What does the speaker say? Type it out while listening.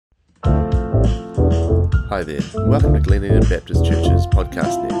Hi there, and welcome to Glen Eden Baptist Church's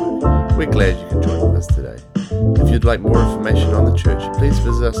podcast network. We're glad you can join with us today. If you'd like more information on the church, please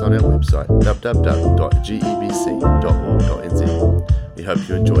visit us on our website, www.gebc.org.nz. We hope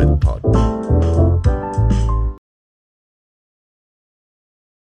you enjoy the pod.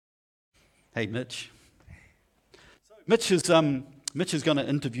 Hey, Mitch. Mitch is going to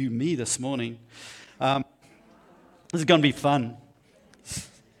interview me this morning. This is going to be fun.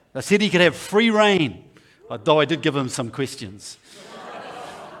 I said he could have free reign, though I did give him some questions.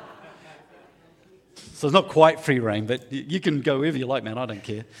 So it's not quite free reign, but you can go wherever you like, man. I don't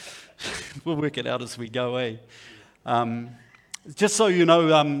care. We'll work it out as we go, eh? Just so you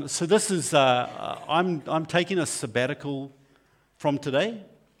know, so this is I'm taking a sabbatical from today,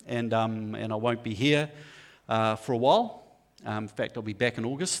 and I won't be here for a while. In fact, I'll be back in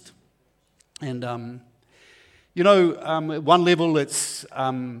August, and at one level, it's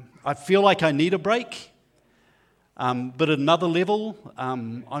I feel like I need a break, but at another level,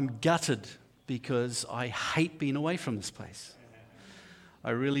 I'm gutted because I hate being away from this place. I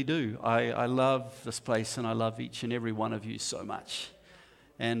really do. I love this place, and I love each and every one of you so much.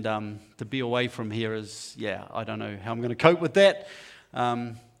 And to be away from here is, I don't know how I'm going to cope with that.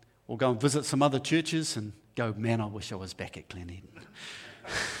 We'll go and visit some other churches and go, man, I wish I was back at Glen Eden.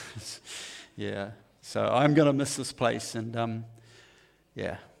 So I'm going to miss this place, and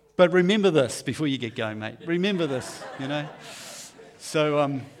But remember this before you get going, mate. Remember this,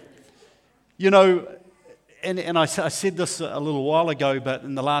 So, and I said this a little while ago, but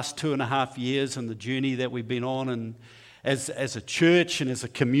in the last 2.5 years and the journey that we've been on, and as a church and as a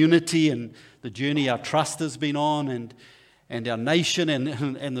community, and the journey our trust has been on, and our nation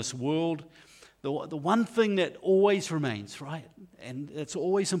and this world, the one thing that always remains, right, and it's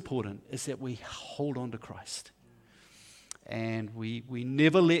always important, is that we hold on to Christ. And we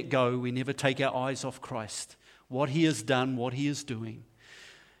never let go, we never take our eyes off Christ, what He has done, what He is doing.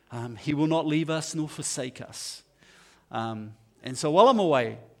 He will not leave us nor forsake us. And so while I'm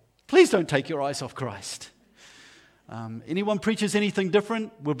away, please don't take your eyes off Christ. Anyone preaches anything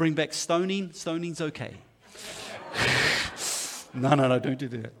different, we'll bring back stoning. Stoning's okay. No, don't do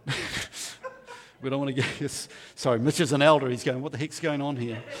that. We don't want to get this. Sorry, Mitch is an elder. He's going, what the heck's going on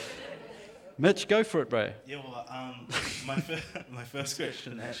here? Mitch, go for it, bro. Yeah, well, my first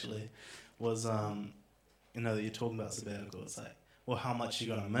question actually was, that you're talking about sabbatical. It's like, well, how much are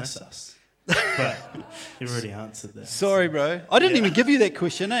you going to miss us? But you already answered that. Sorry, bro. I didn't even give you that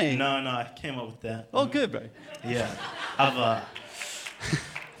question, eh? No, I came up with that. Oh, good, bro. Yeah.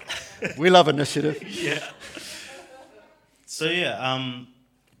 We love initiative. Yeah. So,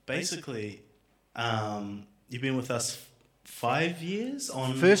 basically, you've been with us 5 years?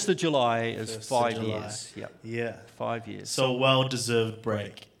 On 1st of July is 5 years. Yep. Yeah. 5 years. So a well-deserved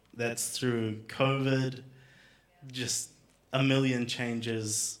break. That's through COVID, just a million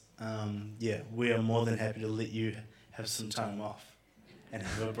changes. We are more than happy to let you have some time off and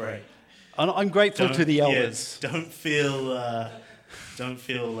have a break. I'm grateful to the elders. Don't feel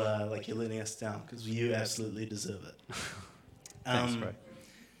like you're letting us down, because you absolutely deserve it. Thanks, bro.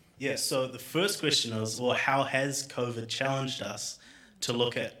 Yeah, so the first question is, well, how has COVID challenged us to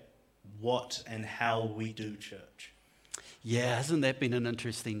look at what and how we do church? Yeah, hasn't that been an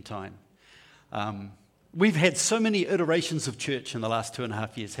interesting time? We've had so many iterations of church in the last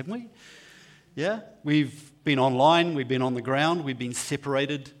 2.5 years, haven't we? Yeah, we've been online, we've been on the ground, we've been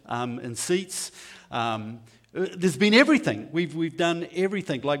separated in seats. There's been everything. We've done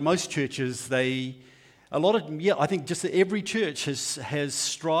everything. Like most churches, I think just every church has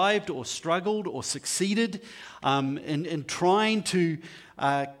strived or struggled or succeeded in trying to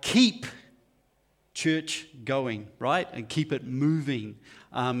keep church going, right? And keep it moving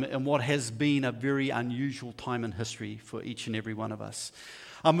in what has been a very unusual time in history for each and every one of us.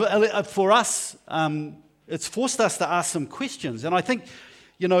 For us, it's forced us to ask some questions. And I think,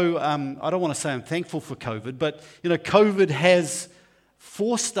 I don't want to say I'm thankful for COVID, but, COVID has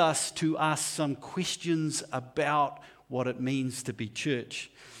forced us to ask some questions about what it means to be church.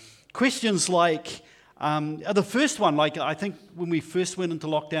 Questions like, the first one, I think when we first went into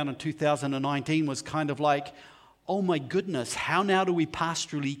lockdown in 2019, was kind of like, oh my goodness, how now do we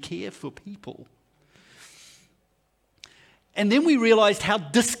pastorally care for people? And then we realized how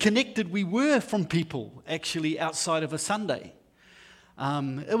disconnected we were from people, actually, outside of a Sunday.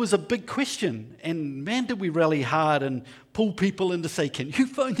 It was a big question, and man, did we rally hard and pull people in to say, can you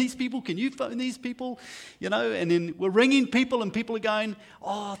phone these people? Can you phone these people? And then we're ringing people, and people are going,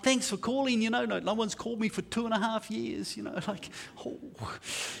 oh, thanks for calling, no one's called me for 2.5 years,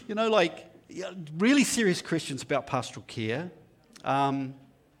 really serious questions about pastoral care.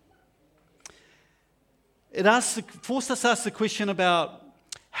 forced us to ask the question about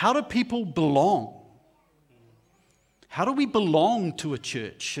how do people belong? How do we belong to a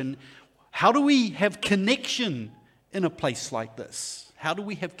church? And how do we have connection in a place like this? How do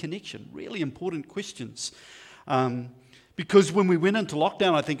we have connection? Really important questions. Because when we went into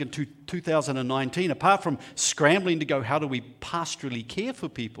lockdown, I think in 2019, apart from scrambling to go, how do we pastorally care for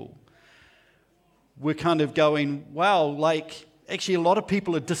people? We're kind of going, wow, like actually a lot of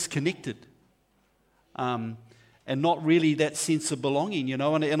people are disconnected. And not really that sense of belonging, you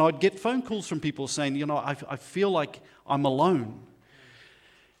know. And I'd get phone calls from people saying, you know, I feel like I'm alone.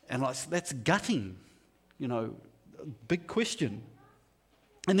 And that's gutting, you know, big question.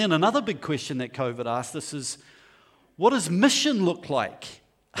 And then another big question that COVID asked us is, what does mission look like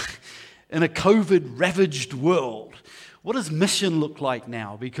in a COVID-ravaged world? What does mission look like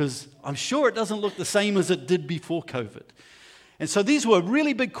now? Because I'm sure it doesn't look the same as it did before COVID. And so these were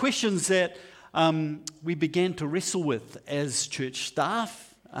really big questions that we began to wrestle with as church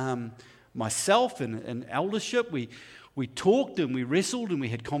staff, myself and eldership. We talked and we wrestled and we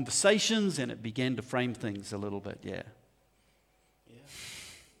had conversations, and it began to frame things a little bit, yeah.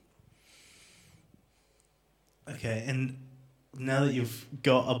 Okay, and now that you've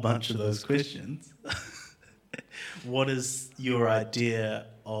got a bunch of those questions, what is your idea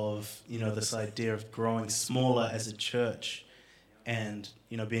of, you know, this idea of growing smaller as a church and,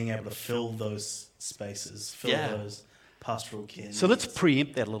 you know, being able to fill those spaces, those pastoral care needs? So let's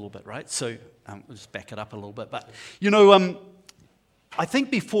preempt that a little bit, right? So we'll just back it up a little bit. But, you know, I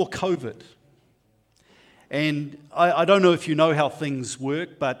think before COVID, and I don't know if you know how things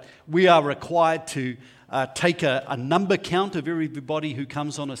work, but we are required to take a number count of everybody who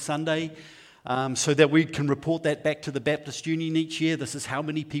comes on a Sunday so that we can report that back to the Baptist Union each year. This is how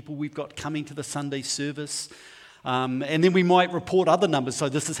many people we've got coming to the Sunday service. And then we might report other numbers. So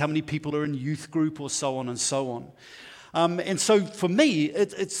this is how many people are in youth group or so on and so on. And so for me,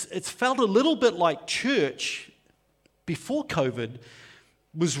 it's felt a little bit like church before COVID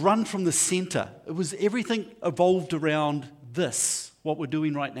was run from the center. It was everything evolved around this, what we're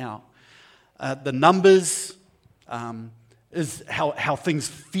doing right now. The numbers, is how things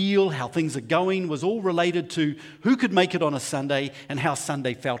feel, how things are going, was all related to who could make it on a Sunday and how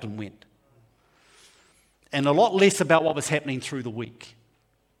Sunday felt and went. And a lot less about what was happening through the week.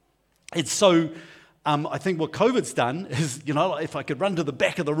 And so I think what COVID's done is, you know, if I could run to the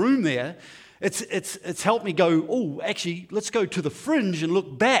back of the room there, it's helped me go, oh, actually, let's go to the fringe and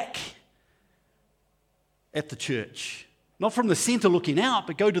look back at the church. Not from the center looking out,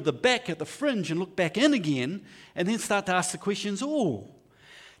 but go to the back at the fringe and look back in again, and then start to ask the questions,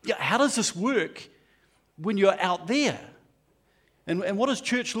 how does this work when you're out there? And what does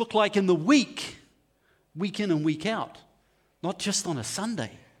church look like in the week in and week out? Not just on a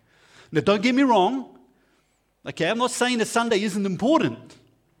Sunday. Now, don't get me wrong. Okay, I'm not saying that Sunday isn't important.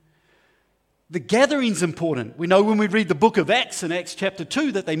 The gathering's important. We know when we read the book of Acts in Acts chapter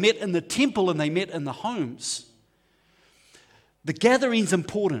 2 that they met in the temple and they met in the homes. The gathering's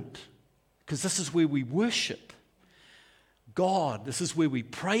important because this is where we worship God. This is where we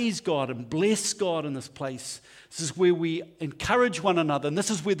praise God and bless God in this place. This is where we encourage one another. And this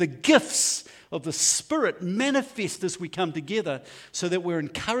is where the gifts of the Spirit manifest as we come together so that we're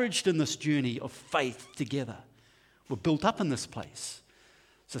encouraged in this journey of faith together. We're built up in this place.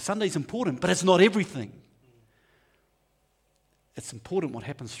 So Sunday's important, but it's not everything. It's important what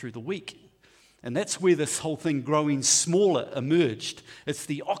happens through the week. And that's where this whole thing growing smaller emerged. It's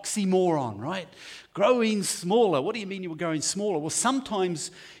the oxymoron, right? Growing smaller. What do you mean you were growing smaller? Well, sometimes,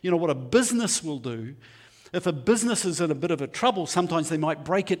 you know, what a business will do, if a business is in a bit of a trouble, sometimes they might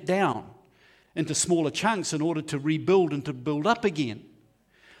break it down into smaller chunks in order to rebuild and to build up again.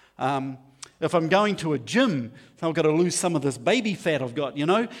 If I'm going to a gym, I've got to lose some of this baby fat I've got, you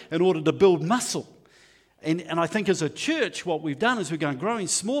know, in order to build muscle. And I think as a church, what we've done is we're going growing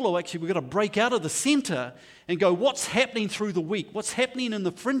smaller. Actually, we've got to break out of the center and go, what's happening through the week? What's happening in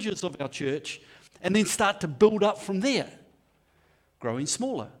the fringes of our church? And then start to build up from there. Growing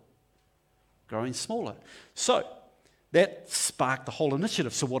smaller. Growing smaller. So that sparked the whole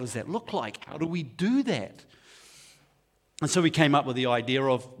initiative. So what does that look like? How do we do that? And so we came up with the idea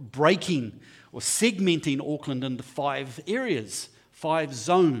of breaking or segmenting Auckland into 5 areas, 5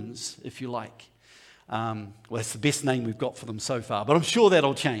 zones, if you like. Well, that's the best name we've got for them so far, but I'm sure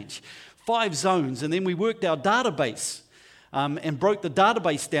that'll change. 5 zones, and then we worked our database and broke the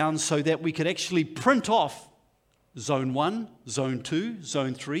database down so that we could actually print off Zone 1, Zone 2,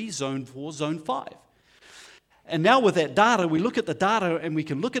 Zone 3, Zone 4, Zone 5. And now with that data, we look at the data and we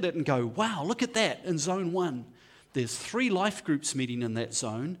can look at it and go, wow, look at that in Zone 1. There's 3 life groups meeting in that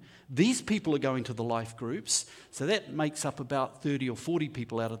zone. These people are going to the life groups. So that makes up about 30 or 40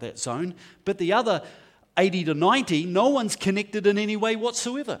 people out of that zone. But the other 80 to 90, no one's connected in any way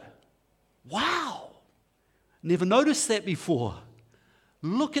whatsoever. Wow. Never noticed that before.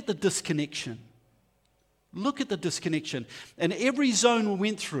 Look at the disconnection. Look at the disconnection. And every zone we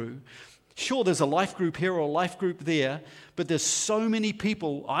went through, sure, there's a life group here or a life group there, but there's so many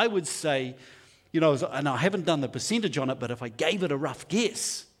people, I would say, and I haven't done the percentage on it, but if I gave it a rough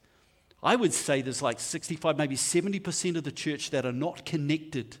guess, I would say there's like 65, maybe 70% of the church that are not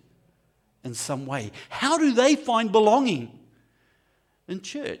connected in some way. How do they find belonging in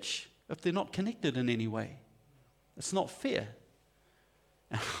church if they're not connected in any way? It's not fair.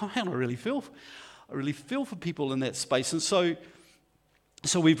 And I really feel for people in that space. And so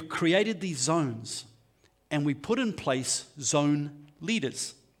we've created these zones, and we put in place zone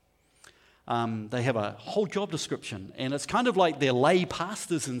leaders. They have a whole job description, and it's kind of like they're lay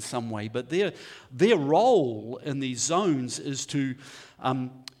pastors in some way, but their role in these zones is to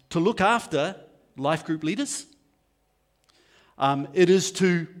look after life group leaders. It is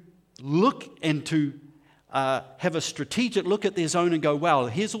to look and to have a strategic look at their zone and go, wow,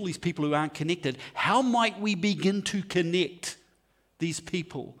 here's all these people who aren't connected. How might we begin to connect these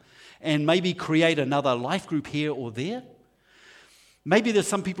people and maybe create another life group here or there? Maybe there's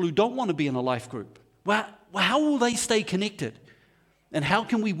some people who don't want to be in a life group. Well, how will they stay connected? And how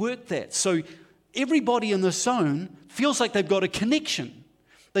can we work that? So everybody in the zone feels like they've got a connection.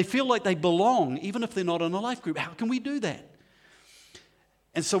 They feel like they belong, even if they're not in a life group. How can we do that?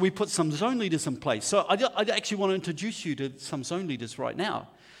 And so we put some zone leaders in place. So I actually want to introduce you to some zone leaders right now.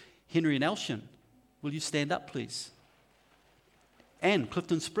 Henry and Elshin, will you stand up, please? And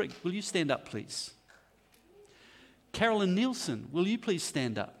Clifton Sprigg, will you stand up, please? Carolyn Nielsen, will you please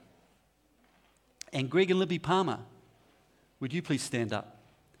stand up? And Greg and Libby Palmer, would you please stand up?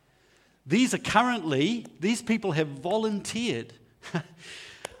 These people have volunteered.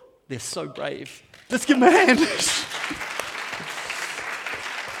 They're so brave. Let's give them a hand.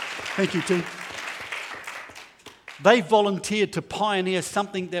 Thank you, team. They volunteered to pioneer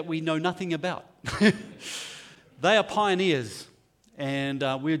something that we know nothing about. They are pioneers, and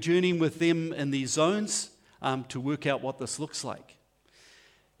we're journeying with them in these zones to work out what this looks like.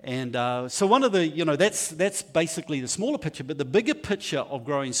 And so one of the, that's basically the smaller picture, but the bigger picture of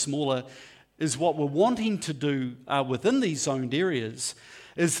growing smaller is what we're wanting to do within these zoned areas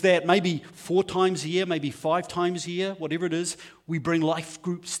is that maybe 4 times a year, maybe 5 times a year, whatever it is, we bring life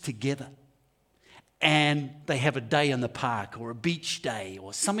groups together. And they have a day in the park or a beach day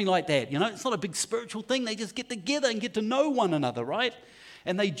or something like that. It's not a big spiritual thing. They just get together and get to know one another, right?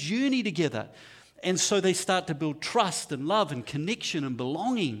 And they journey together. And so they start to build trust and love and connection and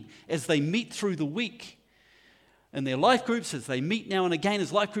belonging as they meet through the week. In their life groups, as they meet now and again,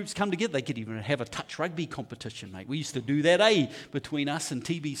 as life groups come together, they could even have a touch rugby competition, mate. We used to do that, between us and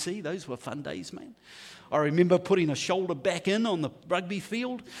TBC. Those were fun days, man. I remember putting a shoulder back in on the rugby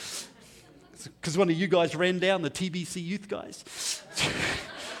field because one of you guys ran down, the TBC youth guys.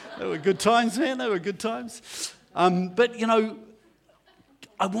 They were good times, man. They were good times. But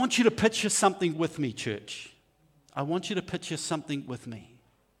I want you to picture something with me, church. I want you to picture something with me.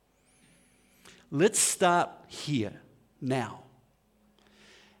 Let's start here, now.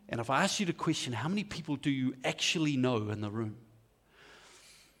 And if I ask you the question, how many people do you actually know in the room?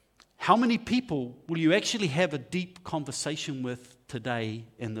 How many people will you actually have a deep conversation with today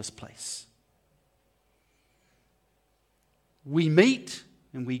in this place? We meet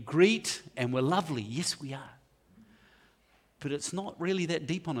and we greet and we're lovely. Yes, we are. But it's not really that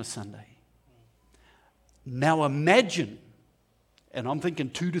deep on a Sunday. Now imagine, and I'm thinking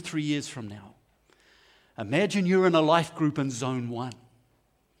 2 to 3 years from now, imagine you're in a life group in Zone 1.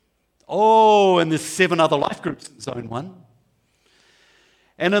 Oh, and there's 7 other life groups in Zone 1.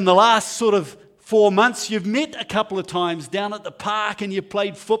 And in the last sort of 4 months, you've met a couple of times down at the park and you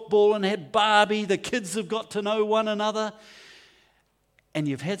played football and had Barbie. The kids have got to know one another. And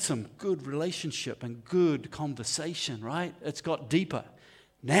you've had some good relationship and good conversation, right? It's got deeper.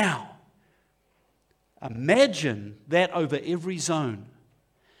 Now, imagine that over every zone.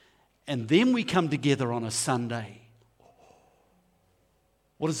 And then we come together on a Sunday.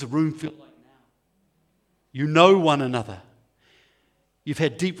 What does the room feel like now? You know one another. You've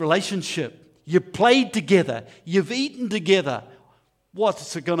had deep relationship. You've played together. You've eaten together.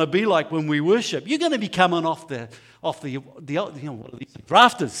 What's it going to be like when we worship? You're going to be coming off the what are these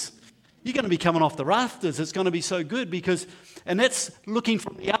rafters. You're going to be coming off the rafters. It's going to be so good and that's looking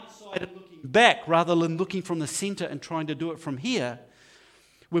from the outside and looking back rather than looking from the center and trying to do it from here.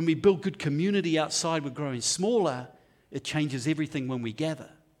 When we build good community outside, we're growing smaller. It changes everything when we gather.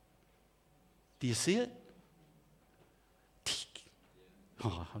 Do you see it?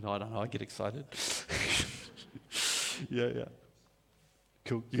 Oh, I don't know. I get excited. Yeah.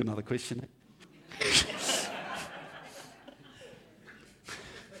 Cool. You got another question?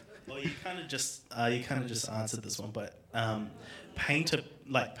 Well, you kind of just answered this one, but paint a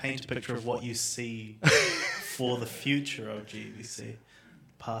picture of what you see for the future of GBC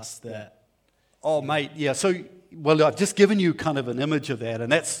past that. Oh, mate, yeah. So, well, I've just given you kind of an image of that,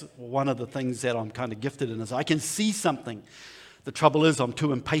 and that's one of the things that I'm kind of gifted in, is I can see something. The trouble is I'm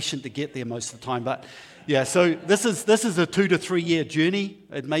too impatient to get there most of the time. But, yeah, so this is a 2 to 3 year journey.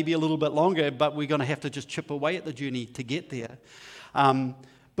 It may be a little bit longer, but we're going to have to just chip away at the journey to get there.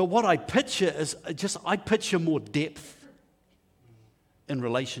 But what I picture is I picture more depth in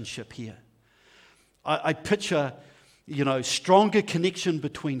relationship here. I picture, stronger connection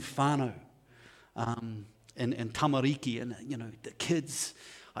between whānau and tamariki and, the kids.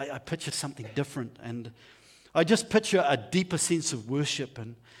 I picture something different. And I just picture a deeper sense of worship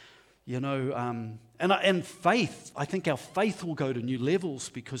and, and faith. I think our faith will go to new levels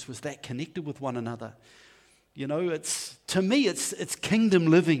because we're that connected with one another. To me, it's kingdom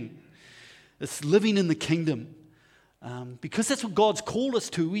living. It's living in the kingdom. Because that's what God's called us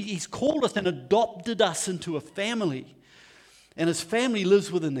to. He's called us and adopted us into a family. And His family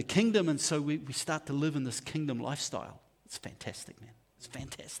lives within the kingdom, and so we start to live in this kingdom lifestyle. It's fantastic, man. It's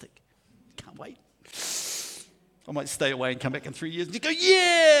fantastic. Can't wait. I might stay away and come back in 3 years and you go,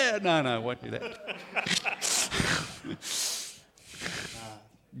 yeah! No, I won't do that.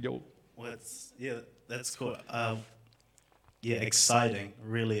 Yo. Well, that's cool. Exciting,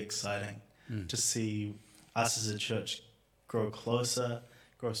 really exciting to see us as a church grow closer,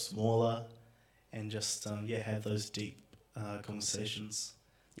 grow smaller, and just have those deep conversations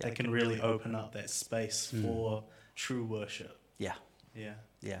that can really open up that space for true worship. Yeah.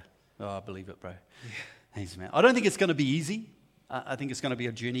 Yeah. Oh, I believe it, bro. Yeah. Thanks, man. I don't think it's going to be easy. I think it's going to be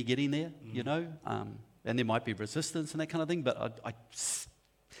a journey getting there, and there might be resistance and that kind of thing, but I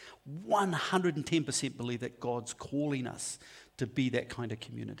 110% believe that God's calling us to be that kind of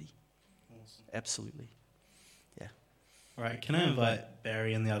community. Awesome. Absolutely. Yeah. All right, can I invite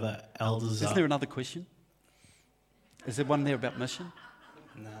Barry and the other elders up? Is there another question? Is there one there about mission?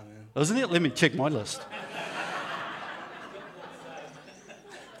 Nah, man. Isn't it? Let me check my list.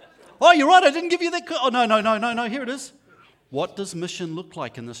 Oh, you're right. I didn't give you that. Oh, no. Here it is. What does mission look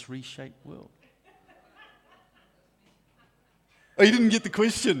like in this reshaped world? Oh, you didn't get the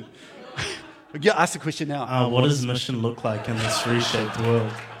question. Yeah, ask the question now. What does mission look like in this reshaped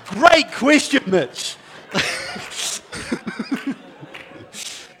world? Great question, Mitch.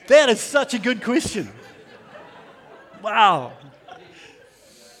 That is such a good question. Wow.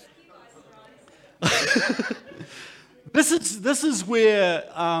 This is where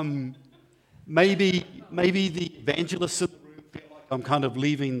maybe the evangelists in the room feel like I'm kind of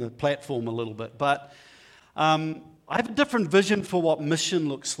leaving the platform a little bit, but I have a different vision for what mission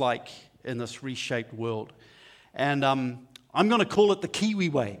looks like in this reshaped world, and I'm going to call it the Kiwi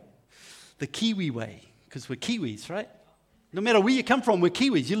way. The Kiwi way, because we're Kiwis, right? No matter where you come from, we're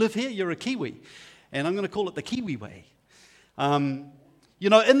Kiwis. You live here, you're a Kiwi, and I'm going to call it the Kiwi way. In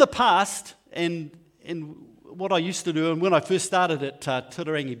the past, and what I used to do, and when I first started at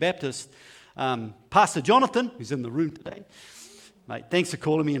Tirarangi Baptist, Pastor Jonathan, who's in the room today, mate, thanks for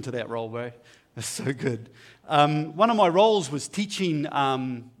calling me into that role, bro. That's so good. One of my roles was teaching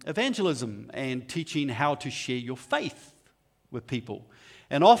evangelism and teaching how to share your faith with people.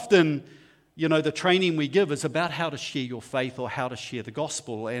 And often, the training we give is about how to share your faith or how to share the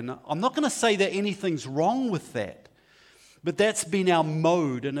gospel. And I'm not going to say that anything's wrong with that, but that's been our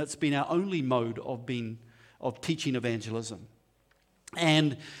mode, and it's been our only mode of teaching evangelism.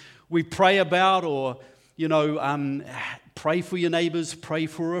 And we pray about, or pray for your neighbors, pray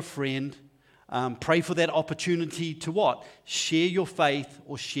for a friend, pray for that opportunity to what? Share your faith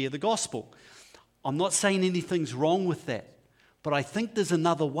or share the gospel. I'm not saying anything's wrong with that, but I think there's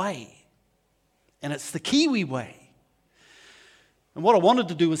another way, and it's the Kiwi way. And what I wanted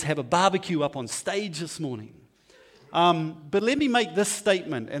to do was have a barbecue up on stage this morning. But let me make this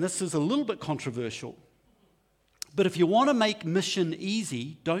statement, and this is a little bit controversial. But if you want to make mission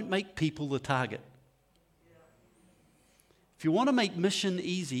easy, don't make people the target. If you want to make mission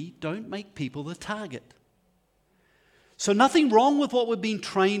easy, don't make people the target. So nothing wrong with what we're being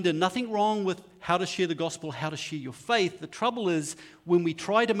trained in, nothing wrong with how to share the gospel, how to share your faith. The trouble is when we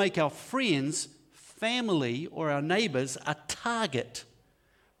try to make our friends, family, or our neighbors a target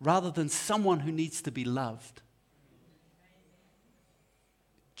rather than someone who needs to be loved.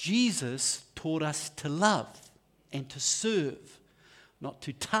 Jesus taught us to love and to serve, not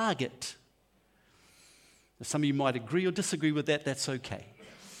to target. Now, some of you might agree or disagree with that. That's okay.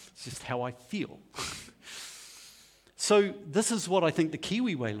 It's just how I feel. So this is what I think the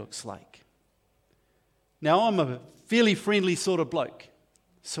Kiwi way looks like. Now, I'm a fairly friendly sort of bloke.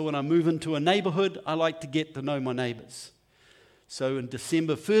 So when I move into a neighborhood, I like to get to know my neighbors. So in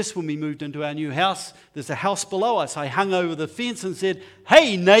December 1st, when we moved into our new house, there's a house below us. I hung over the fence and said,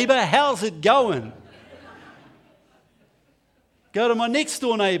 "Hey, neighbor, how's it going?" Go to my next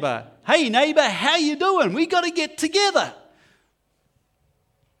door neighbor. "Hey, neighbor, how you doing? We got to get together."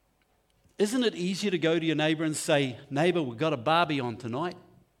 Isn't it easier to go to your neighbor and say, "Neighbor, we've got a barbie on tonight.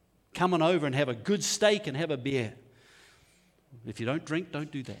 Come on over and have a good steak and have a beer." If you don't drink, don't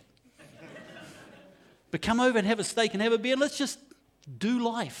do that. But come over and have a steak and have a beer. Let's just do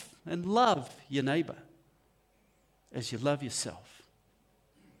life and love your neighbor as you love yourself.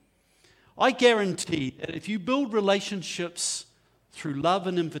 I guarantee that if you build relationships through love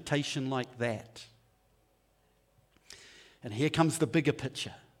and invitation like that, and here comes the bigger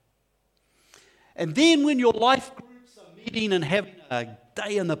picture, and then when your life groups are meeting and having a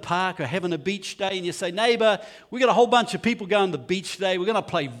day in the park or having a beach day, and you say, "Neighbor, we got a whole bunch of people going to the beach today. We're going to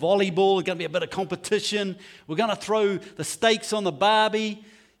play volleyball. There's going to be a bit of competition. We're going to throw the steaks on the barbie.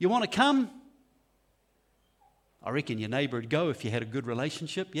 You want to come?" I reckon your neighbor would go if you had a good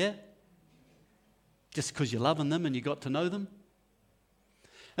relationship, yeah? Just because you're loving them and you got to know them.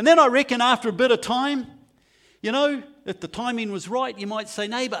 And then I reckon after a bit of time, if the timing was right, you might say,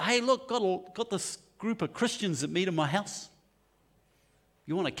 "Neighbor, hey, look, got this group of Christians that meet in my house.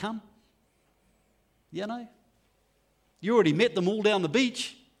 You want to come?" You already met them all down the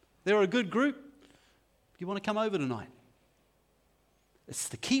beach. They're a good group. You want to come over tonight? It's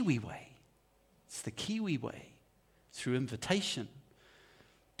the Kiwi way. It's the Kiwi way, through invitation,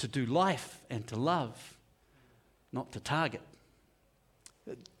 to do life and to love, not to target.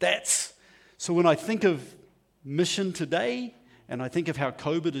 So when I think of mission today, and I think of how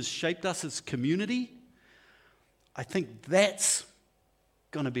COVID has shaped us as community, I think that's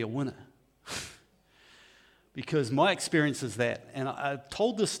going to be a winner. Because my experience is that, and I've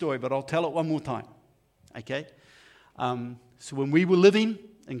told this story, but I'll tell it one more time, okay? So when we were living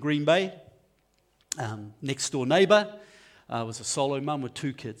in Green Bay, next door neighbor was a solo mum with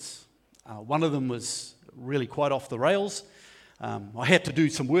 2 kids. One of them was really quite off the rails. I had to do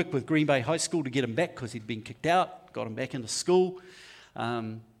some work with Green Bay High School to get him back because he'd been kicked out, got him back into school.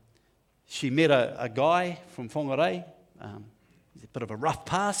 She met a guy from Whangarei. He's a bit of a rough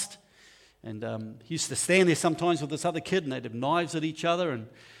past, and he used to stand there sometimes with this other kid, and they'd have knives at each other, and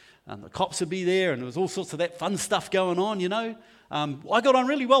the cops would be there, and there was all sorts of that fun stuff going on, I got on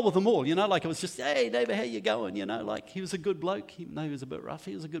really well with them all, like it was just, "Hey, neighbor, how you going?" Like he was a good bloke, even though he was a bit rough,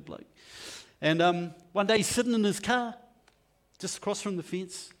 he was a good bloke. And one day he's sitting in his car, just across from the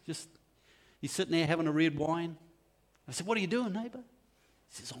fence, he's sitting there having a red wine. I said, "What are you doing, neighbor?"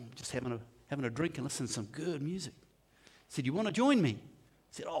 He says, "Oh, I'm just having a drink and listening to some good music." I said, "You want to join me?"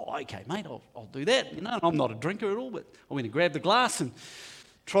 I said, "Oh, okay, mate, I'll do that." I'm not a drinker at all, but I went and grabbed the glass and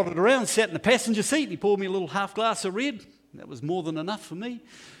trotted around, sat in the passenger seat, and he poured me a little half glass of red. That was more than enough for me.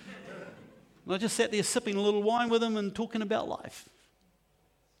 And I just sat there sipping a little wine with him and talking about life.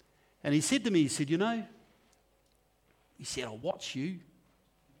 And he said to me, he said, "I'll watch you."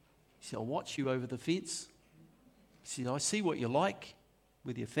 He said, "I'll watch you over the fence." He said, "I see what you're like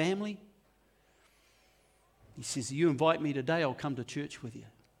with your family." He says, "You invite me today, I'll come to church with you."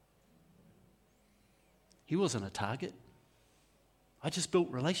 He wasn't a target. I just built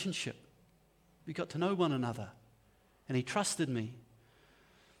relationship. We got to know one another. And he trusted me.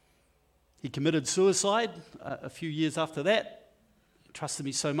 He committed suicide a few years after that. He trusted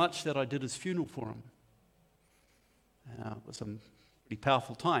me so much that I did his funeral for him. It was a pretty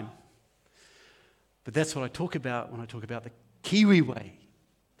powerful time. But that's what I talk about when I talk about the Kiwi way.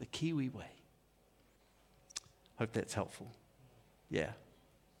 The Kiwi way. Hope that's helpful. Yeah.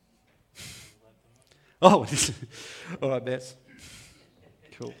 Oh, all right, Bats.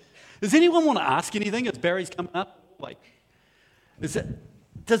 Cool. Does anyone want to ask anything as Barry's coming up? Does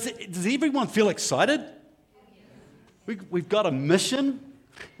everyone feel excited? We've got a mission,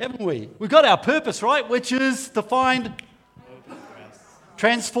 haven't we? We've got our purpose, right? Which is to find,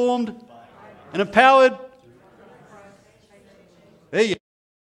 transformed, and empowered. There you go.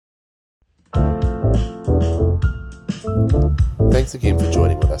 Thanks again for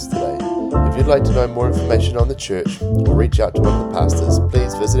joining with us today. If you'd like to know more information on the church or reach out to one of the pastors,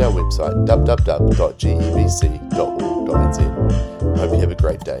 please visit our website www.gebc.org.nz. I hope you have a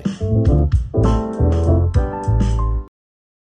great day.